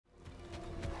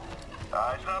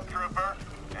Eyes up, Trooper.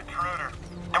 Intruder.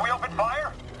 Do we open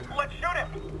fire? Let's shoot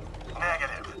him.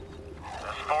 Negative.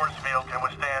 This force field can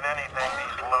withstand anything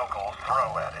these locals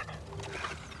throw at it.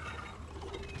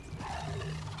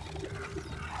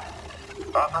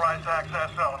 Authorized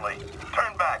access only.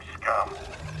 Turn back, scum.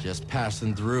 Just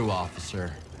passing through,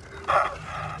 officer.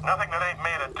 Nothing that ain't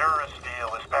made of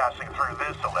Durasteel is passing through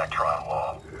this electron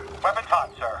wall. Weapons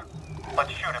hot, sir.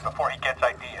 Let's shoot him before he gets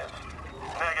ideas.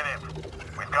 Negative.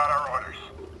 We've got our orders.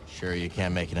 Sure you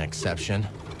can't make an exception?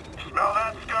 Smell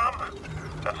that, scum?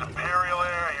 That's Imperial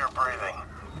air you're breathing.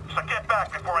 So get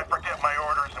back before I forget my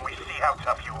orders and we see how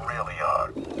tough you really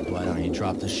are. Why don't you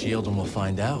drop the shield and we'll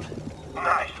find out?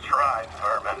 Nice try,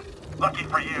 Vermin. Lucky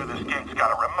for you, this gate's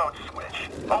got a remote switch.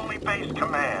 Only base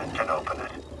command can open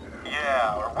it.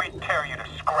 Yeah, or we'd tear you to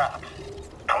scraps.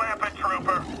 Clamp it,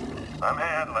 Trooper. I'm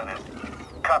handling it.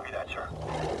 Copy that, sir.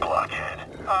 Blockhead.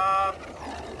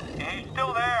 He's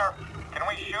still there. Can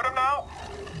we shoot him now?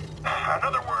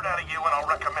 Another word out of you and I'll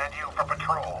recommend you for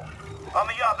patrol. On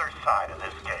the other side of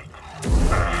this gate.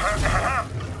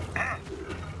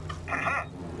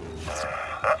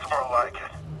 That's more like it.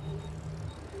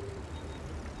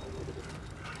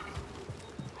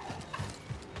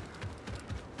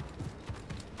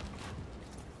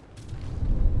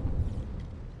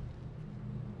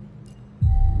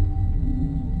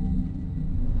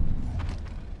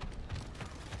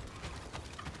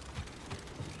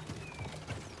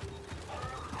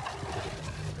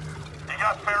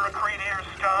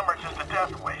 Or just a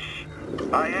death wish.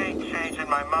 I ain't changing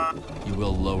my mind. You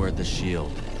will lower the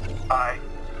shield. I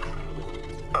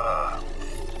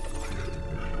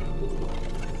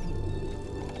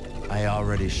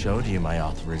already showed you my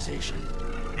authorization.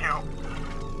 You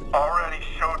already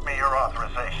showed me your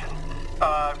authorization.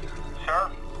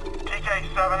 Sir?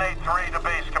 TK-783 to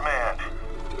base command.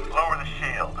 Lower the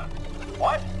shield.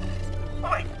 What?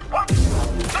 Wait, what?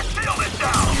 The shield is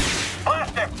down!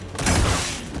 Blast him!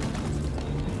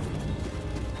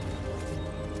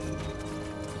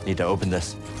 Need to open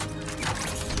this.